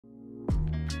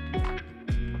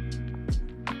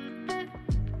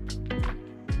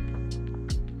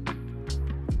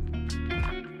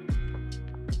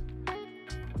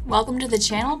Welcome to the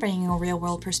channel, bringing a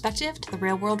real-world perspective to the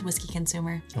real-world whiskey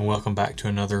consumer. And welcome back to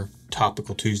another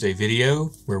Topical Tuesday video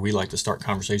where we like to start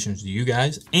conversations with you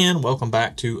guys. And welcome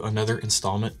back to another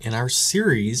installment in our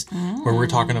series where we're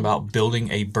talking about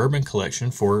building a bourbon collection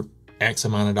for X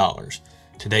amount of dollars.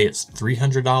 Today it's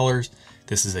 $300.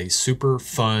 This is a super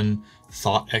fun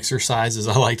thought exercise, as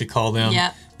I like to call them,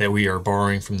 that we are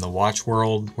borrowing from the watch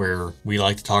world, where we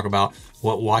like to talk about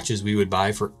what watches we would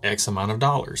buy for X amount of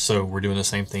dollars. So we're doing the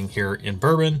same thing here in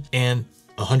bourbon, and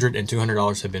 $100 and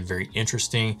 $200 have been very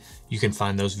interesting. You can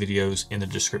find those videos in the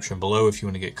description below if you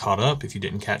want to get caught up, if you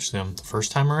didn't catch them the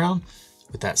first time around.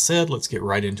 With that said, let's get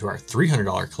right into our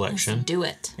 $300 collection. Let's do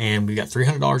it. And we got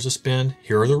 $300 to spend.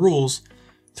 Here are the rules.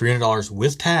 $300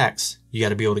 with tax. You got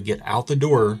to be able to get out the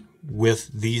door with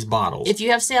these bottles. If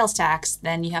you have sales tax,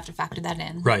 then you have to factor that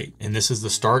in. Right. And this is the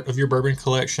start of your bourbon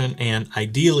collection. And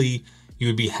ideally, you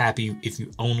would be happy if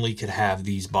you only could have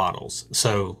these bottles.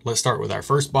 So let's start with our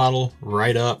first bottle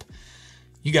right up.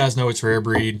 You guys know it's Rare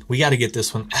Breed. We got to get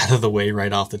this one out of the way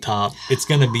right off the top. It's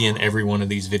going to be in every one of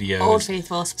these videos. Old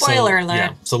Faithful. Spoiler alert.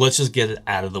 Yeah. So let's just get it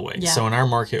out of the way. Yeah. So in our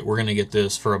market, we're going to get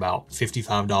this for about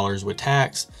 $55 with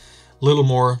tax. Little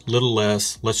more, little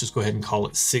less. Let's just go ahead and call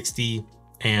it 60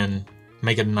 and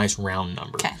make it a nice round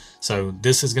number. Okay. So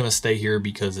this is going to stay here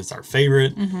because it's our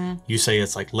favorite. You say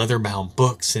it's like leather-bound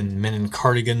books and men in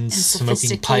cardigans,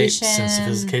 smoking pipes and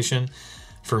sophistication.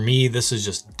 For me, this is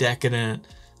just decadent,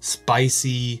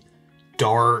 spicy,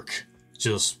 dark,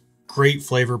 just great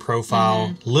flavor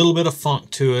profile. A little bit of funk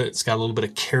to it. It's got a little bit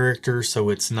of character, so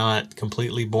it's not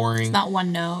completely boring. It's not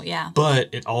one note, yeah. But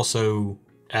it also,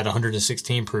 at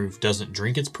 116 proof, doesn't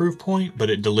drink its proof point,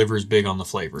 but it delivers big on the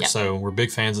flavor. Yep. So we're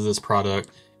big fans of this product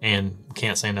and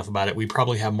can't say enough about it. We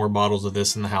probably have more bottles of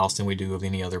this in the house than we do of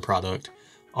any other product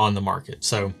on the market.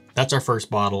 So that's our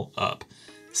first bottle up.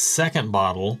 Second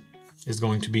bottle is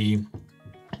going to be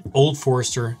Old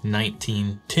Forester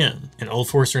 1910. And Old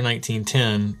Forester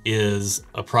 1910 is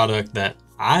a product that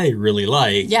I really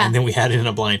like. Yeah. And then we had it in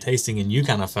a blind tasting and you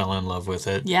kind of fell in love with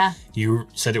it. Yeah. You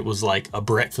said it was like a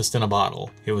breakfast in a bottle.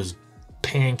 It was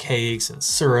pancakes and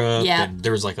syrup. Yeah. And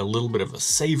there was like a little bit of a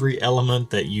savory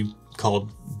element that you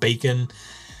called bacon.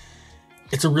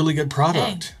 It's a really good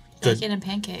product. Hey, bacon and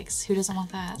pancakes. Who doesn't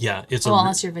want that? Yeah. It's well,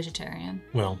 unless you're vegetarian.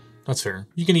 Well, that's fair.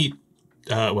 You can eat,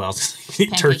 you can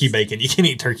eat turkey bacon. You can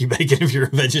eat turkey bacon if you're a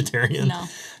vegetarian. No.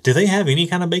 Do they have any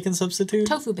kind of bacon substitute?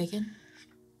 Tofu bacon.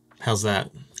 How's that?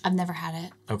 I've never had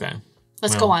it. Okay.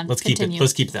 Let's go on. Let's keep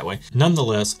it that way.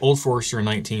 Nonetheless, Old Forester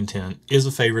 1910 is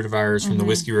a favorite of ours from the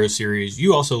Whiskey Row series.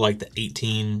 You also like the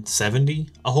 1870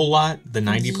 a whole lot, the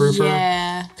 90 proofer.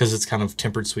 Yeah. Because it's kind of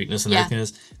tempered sweetness and everything.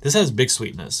 This has big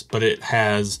sweetness, but it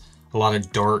has a lot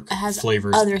of dark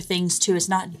flavors. Other things too. It's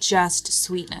not just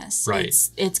sweetness. Right.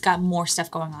 It's got more stuff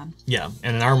going on. Yeah.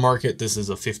 And in our market, this is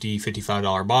a $50,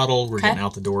 $55 bottle. We're getting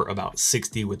out the door about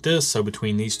 60 with this. So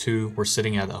between these two, we're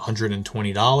sitting at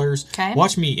 $120. Okay.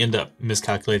 Watch me end up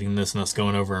miscalculating this and us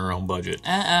going over our own budget.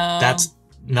 Uh-oh. That's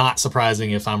not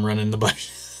surprising if I'm running the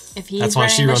budget. If he's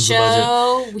running the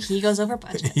show, he goes over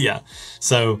budget. Yeah.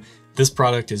 So this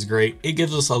product is great. It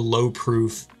gives us a low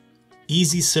proof,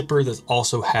 easy sipper that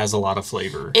also has a lot of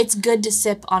flavor. It's good to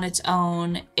sip on its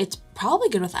own. It's probably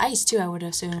good with ice too, I would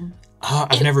assume.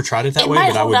 I've never tried it that way,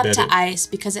 but I would bet it. It might hold up to ice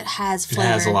because it has flavor.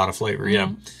 It has a lot of flavor,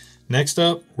 yeah. Next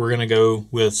up, we're going to go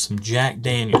with some Jack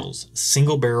Daniel's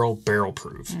single barrel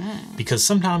proof. Because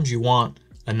sometimes you want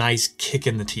a nice kick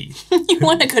in the teeth. You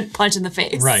want a good punch in the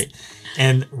face. Right.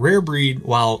 And Rare Breed,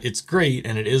 while it's great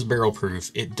and it is barrel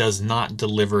proof, it does not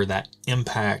deliver that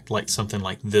impact like something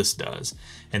like this does.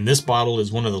 And this bottle is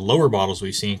one of the lower bottles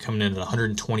we've seen, coming in at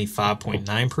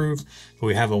 125.9 proof. But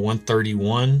we have a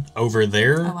 131 over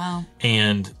there. Oh, wow.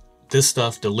 And this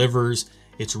stuff delivers.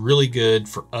 It's really good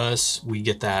for us. We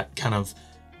get that kind of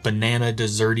banana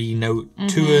desserty note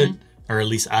to it, or at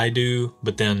least I do.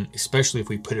 But then, especially if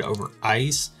we put it over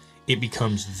ice, it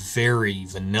becomes very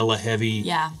vanilla heavy.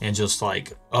 Yeah. And just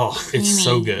like, oh, creamy. It's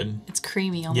so good. It's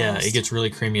creamy almost. Yeah, it gets really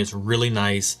creamy. It's really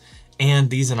nice.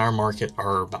 And these in our market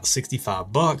are about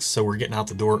 $65. So we're getting out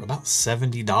the door about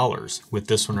 $70 with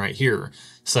this one right here.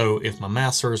 So if my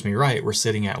math serves me right, we're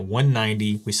sitting at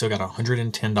 $190. We still got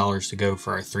 $110 to go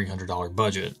for our $300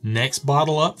 budget. Next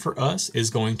bottle up for us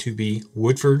is going to be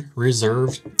Woodford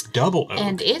Reserve Double Oak.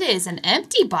 And it is an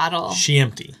empty bottle. She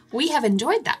empty. We have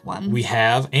enjoyed that one. We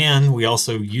have, and we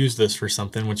also use this for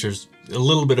something, which is a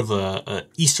little bit of a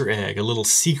Easter egg, a little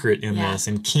secret in this.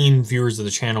 And keen viewers of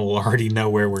the channel will already know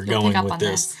where we're going with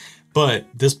this. But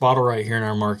this bottle right here in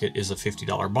our market is a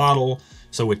 $50 bottle.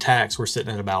 So with tax, we're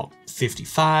sitting at about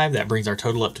 $55. That brings our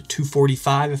total up to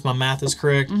 $245 if my math is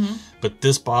correct. But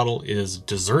this bottle is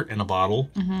dessert in a bottle.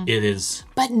 It is...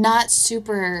 But not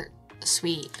super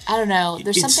sweet. I don't know.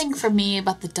 There's something for me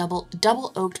about the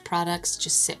double oaked products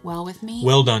just sit well with me.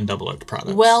 Well done double oaked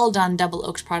products. Well done double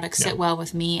oaked products sit well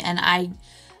with me. And I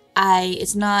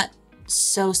it's not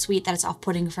so sweet that it's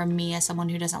off-putting for me as someone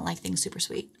who doesn't like things super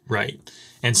sweet. Right.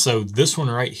 And so this one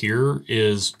right here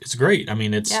it's great. I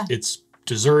mean, it's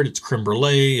dessert, it's creme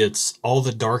brulee, it's all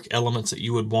the dark elements that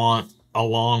you would want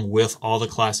along with all the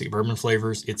classic bourbon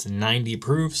flavors. It's 90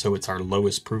 proof, so it's our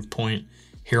lowest proof point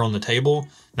here on the table.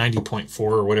 90.4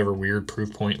 or whatever weird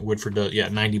proof point Woodford does. Yeah,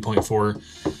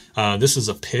 90.4. This is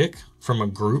a pick from a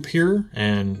group here,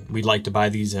 and we'd like to buy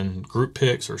these in group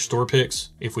picks or store picks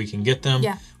if we can get them.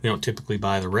 Yeah. We don't typically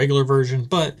buy the regular version,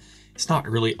 but it's not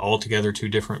really altogether too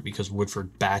different because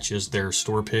Woodford batches their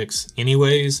store picks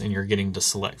anyways, and you're getting to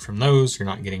select from those. You're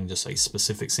not getting just a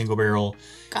specific single barrel.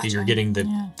 Gotcha. You're getting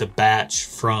the batch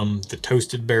from the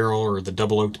toasted barrel or the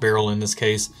double oaked barrel in this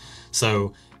case.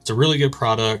 So it's a really good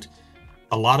product.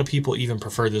 A lot of people even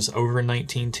prefer this over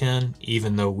 1910,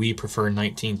 even though we prefer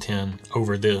 1910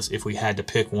 over this if we had to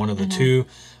pick one of the two.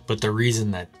 But the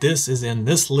reason that this is in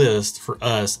this list for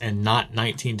us and not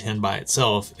 1910 by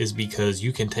itself is because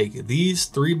you can take these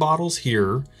 3 bottles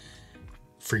here,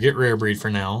 forget Rare Breed for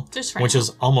now, which is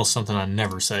almost something I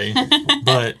never say,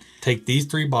 but take these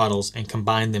 3 bottles and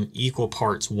combine them equal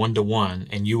parts 1-to-1,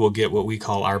 and you will get what we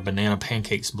call our banana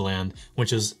pancakes blend,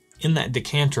 which is in that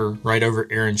decanter right over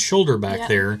Aaron's shoulder back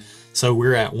there. So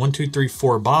we're at 1, 2, 3,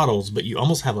 4 bottles, but you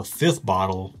almost have a 5th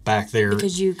bottle back there.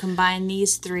 Because you combine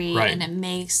these 3 and it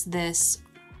makes this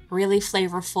really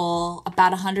flavorful,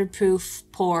 about 100 proof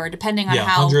pour, depending on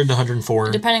how 100 to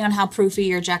 104. Depending on how proofy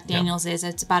your Jack Daniels is,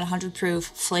 it's about 100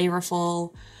 proof,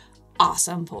 flavorful,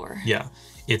 awesome pour. Yeah.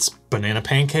 It's banana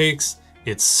pancakes,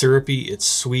 it's syrupy, it's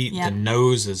sweet, the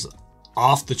nose is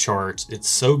off the charts. It's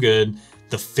so good.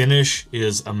 The finish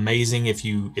is amazing if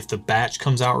the batch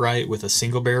comes out right with a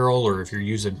single barrel, or if you're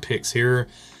using picks here.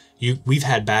 We've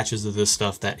had batches of this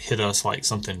stuff that hit us like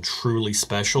something truly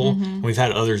special. We've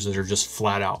had others that are just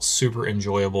flat out super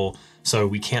enjoyable. So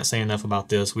we can't say enough about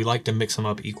this. We like to mix them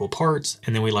up equal parts,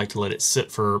 and then we like to let it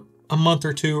sit for a month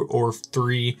or 2 or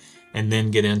 3 and then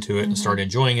get into it and start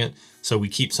enjoying it. So we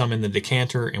keep some in the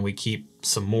decanter and we keep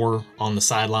some more on the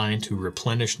sideline to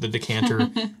replenish the decanter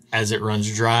as it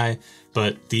runs dry.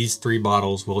 But these 3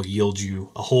 bottles will yield you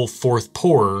a whole 4th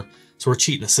pour. So we're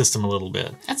cheating the system a little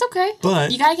bit. That's okay.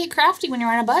 But you got to get crafty when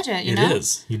you're on a budget, you know? It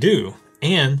is. You do.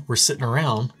 And we're sitting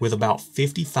around with about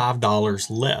 $55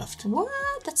 left. What?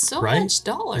 That's so much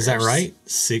dollars. Is that right?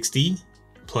 60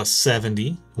 plus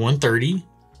 70, 130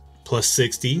 plus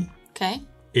 60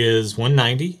 is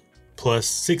 190 plus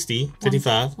 60,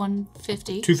 55.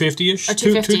 150. 250-ish. Or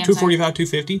 250, 245,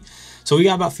 250. So we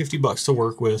got about $50 to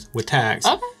work with tax.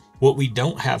 Okay. What we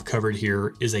don't have covered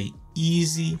here is a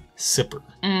easy sipper.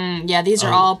 Yeah, these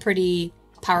are all pretty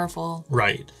powerful.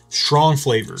 Right. Strong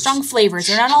flavors. Strong flavors.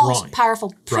 They're not all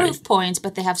powerful proof points,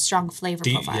 but they have strong flavor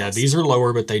profiles. Yeah, these are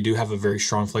lower, but they do have a very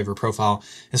strong flavor profile.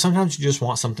 And sometimes you just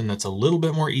want something that's a little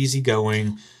bit more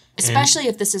easygoing. Especially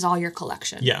if this is all your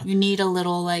collection. Yeah. You need a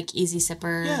little, like, easy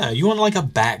sipper. Yeah, you want like a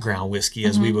background whiskey,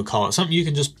 as we would call it. Something you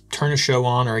can just turn a show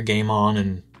on or a game on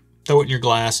and throw it in your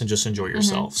glass and just enjoy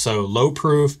yourself. So low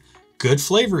proof, good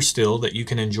flavor still that you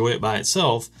can enjoy it by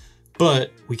itself,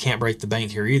 but we can't break the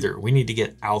bank here either. We need to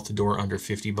get out the door under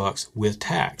 $50 with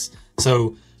tax.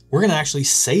 So we're going to actually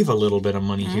save a little bit of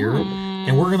money here,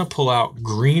 and we're going to pull out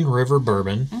Green River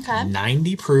Bourbon,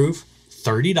 90 proof,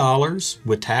 $30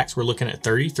 with tax. We're looking at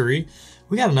 $33.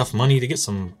 We got enough money to get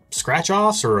some scratch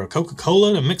offs or a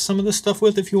Coca-Cola to mix some of this stuff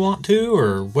with if you want to,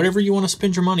 or whatever you want to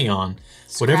spend your money on.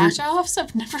 Scratch offs?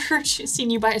 I've never seen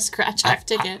you buy a scratch off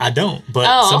ticket. I don't,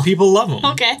 but some people love them.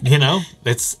 Okay. You know,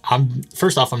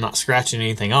 first off, I'm not scratching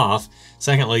anything off.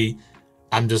 Secondly,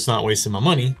 I'm just not wasting my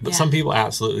money, but some people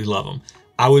absolutely love them.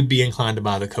 I would be inclined to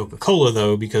buy the Coca-Cola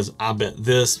though, because I bet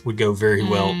this would go very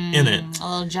well in it. A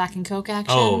little Jack and Coke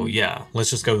action. Oh yeah. Let's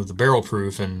just go with the barrel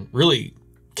proof and really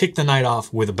kick the night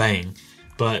off with a bang.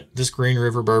 But this Green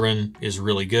River Bourbon is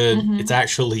really good. It's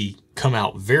actually come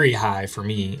out very high for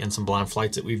me in some blind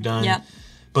flights that we've done. Yep.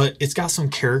 But it's got some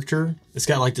character. It's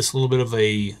got like this little bit of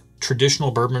a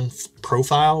traditional bourbon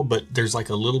profile, but there's like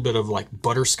a little bit of like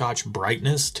butterscotch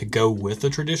brightness to go with the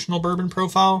traditional bourbon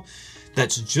profile.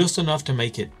 That's just enough to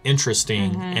make it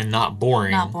interesting and not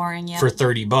boring. Not boring, yeah. For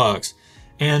 $30.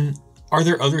 And are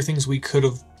there other things we could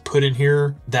have put in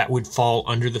here that would fall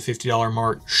under the $50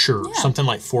 mark, sure. Yeah. Something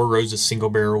like Four Roses single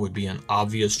barrel would be an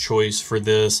obvious choice for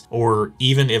this. Or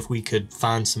even if we could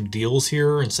find some deals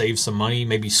here and save some money,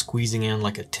 maybe squeezing in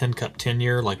like a 10 cup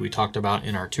 10-year like we talked about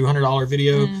in our $200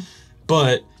 video.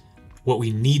 But what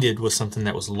we needed was something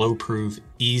that was low proof,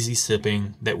 easy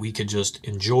sipping, that we could just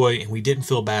enjoy and we didn't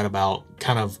feel bad about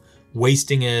kind of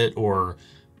wasting it or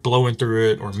blowing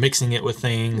through it or mixing it with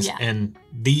things. Yeah. And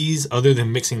these, other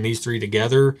than mixing these three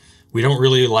together, we don't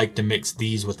really like to mix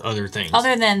these with other things.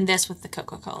 Other than this with the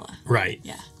Coca-Cola. Right.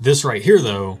 Yeah. This right here,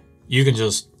 though, you can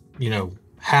just, you know,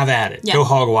 have at it. Yeah. Go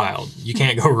hog wild. You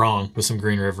can't go wrong with some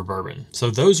Green River bourbon.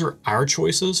 So those are our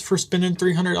choices for spending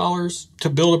 $300 to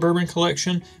build a bourbon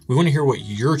collection. We want to hear what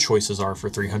your choices are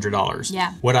for $300.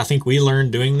 Yeah. What I think we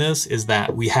learned doing this is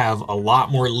that we have a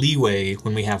lot more leeway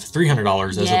when we have $300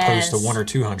 as opposed to $100 or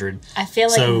 $200. I feel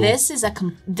like this is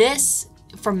this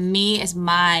for me is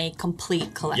my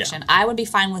complete collection. I would be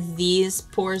fine with these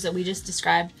pours that we just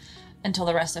described until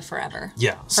the rest of forever.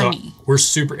 Yeah. For me. We're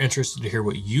super interested to hear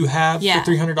what you have Yeah.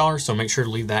 for $300. So make sure to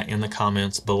leave that in the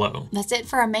comments below. That's it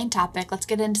for our main topic. Let's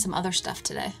get into some other stuff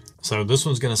today. So this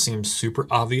one's going to seem super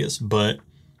obvious, but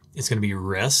it's going to be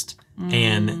rest.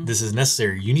 And this is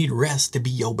necessary. You need rest to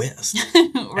be your best.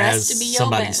 Rest to be your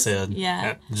somebody best. said.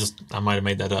 Yeah. I might have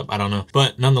made that up. I don't know.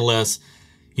 But nonetheless,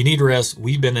 you need rest.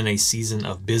 We've been in a season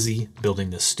of busy building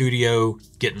the studio,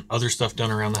 getting other stuff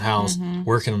done around the house,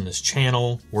 working on this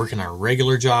channel, working our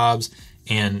regular jobs.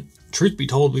 And truth be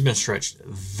told, we've been stretched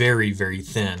very, very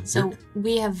thin. So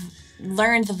we have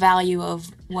learned the value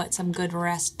of what some good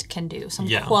rest can do, some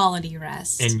quality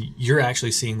rest. And you're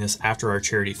actually seeing this after our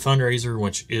charity fundraiser,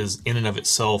 which is in and of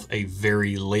itself a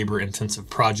very labor-intensive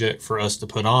project for us to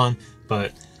put on.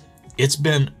 But it's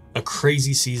been a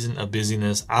crazy season of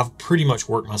busyness. I've pretty much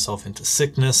worked myself into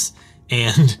sickness.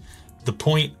 And the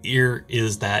point here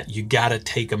is that you got to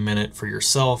take a minute for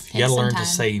yourself. You got to learn to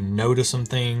say no to some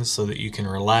things so that you can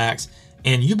relax.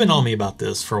 And you've been on me about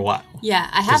this for a while. Yeah,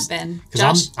 I have been.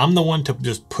 Because I'm the one to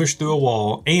just push through a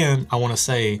wall. And I want to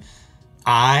say,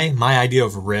 my idea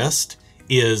of rest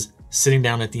is sitting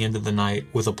down at the end of the night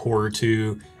with a pour or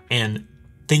two and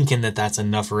thinking that that's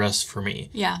enough rest for me.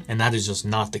 Yeah. And that is just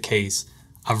not the case.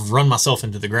 I've run myself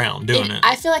into the ground doing it.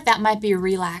 I feel like that might be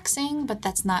relaxing, but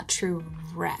that's not true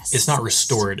rest. It's not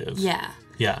restorative. Yeah.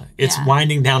 Yeah. It's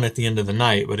winding down at the end of the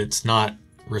night, but it's not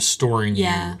restoring you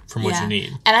from what you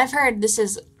need. And I've heard, this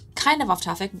is kind of on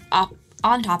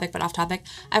topic, but off topic.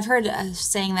 I've heard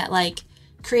saying that like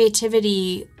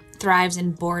creativity thrives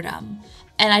in boredom.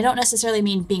 And I don't necessarily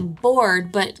mean being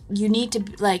bored, but you need to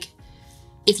like,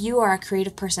 if you are a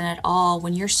creative person at all,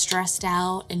 when you're stressed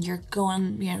out and you're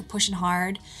going, you know, pushing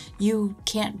hard, you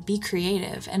can't be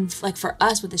creative. And like for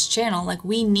us with this channel, like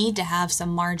we need to have some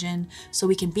margin so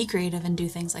we can be creative and do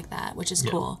things like that, which is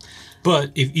cool.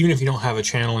 But even if you don't have a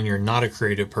channel and you're not a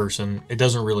creative person, it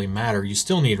doesn't really matter. You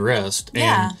still need rest.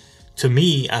 Yeah. And to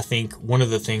me, I think one of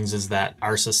the things is that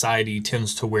our society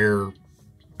tends to wear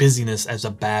busyness as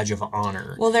a badge of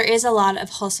honor. Well, there is a lot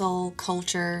of hustle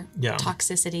culture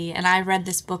toxicity. And I read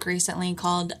this book recently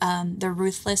called The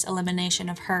Ruthless Elimination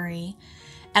of Hurry.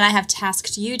 And I have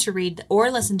tasked you to read or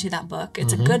listen to that book.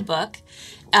 It's a good book.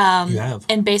 You have.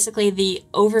 And basically the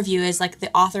overview is like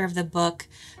the author of the book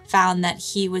found that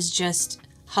he was just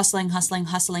hustling,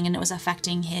 and it was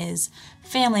affecting his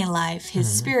family life,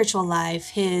 his spiritual life,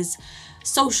 his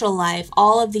social life,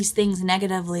 all of these things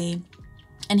negatively.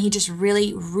 And he just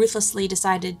really ruthlessly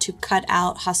decided to cut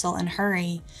out hustle and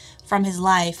hurry from his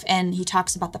life. And he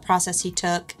talks about the process he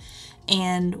took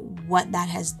and what that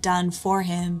has done for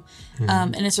him.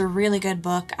 And it's a really good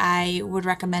book. I would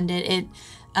recommend it.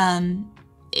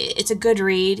 It's a good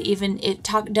read. Even it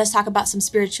does talk about some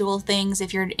spiritual things.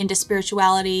 If you're into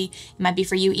spirituality, it might be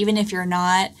for you. Even if you're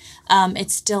not,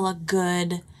 it's still a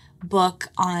good book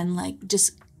on like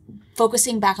just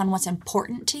focusing back on what's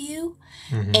important to you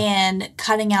and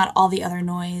cutting out all the other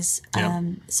noise.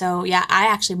 So yeah, I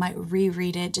actually might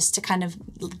reread it just to kind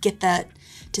of get that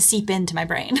to seep into my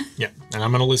brain. Yeah, and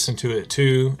I'm going to listen to it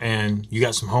too. And you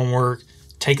got some homework.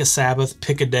 Take a Sabbath,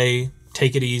 pick a day,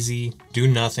 take it easy, do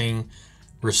nothing,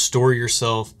 restore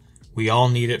yourself. We all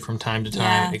need it from time to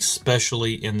time,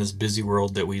 especially in this busy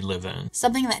world that we live in.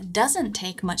 Something that doesn't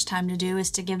take much time to do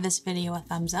is to give this video a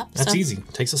thumbs up. That's easy.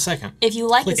 It takes a second. If you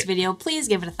like this video, please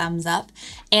give it a thumbs up.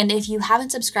 And if you haven't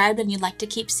subscribed and you'd like to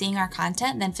keep seeing our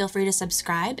content, then feel free to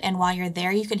subscribe. And while you're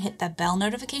there, you can hit the bell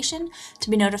notification to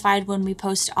be notified when we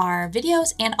post our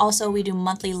videos. And also we do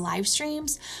monthly live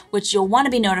streams, which you'll want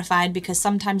to be notified because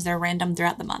sometimes they're random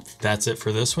throughout the month. That's it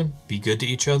for this one. Be good to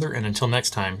each other. And until next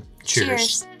time, cheers.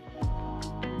 Cheers.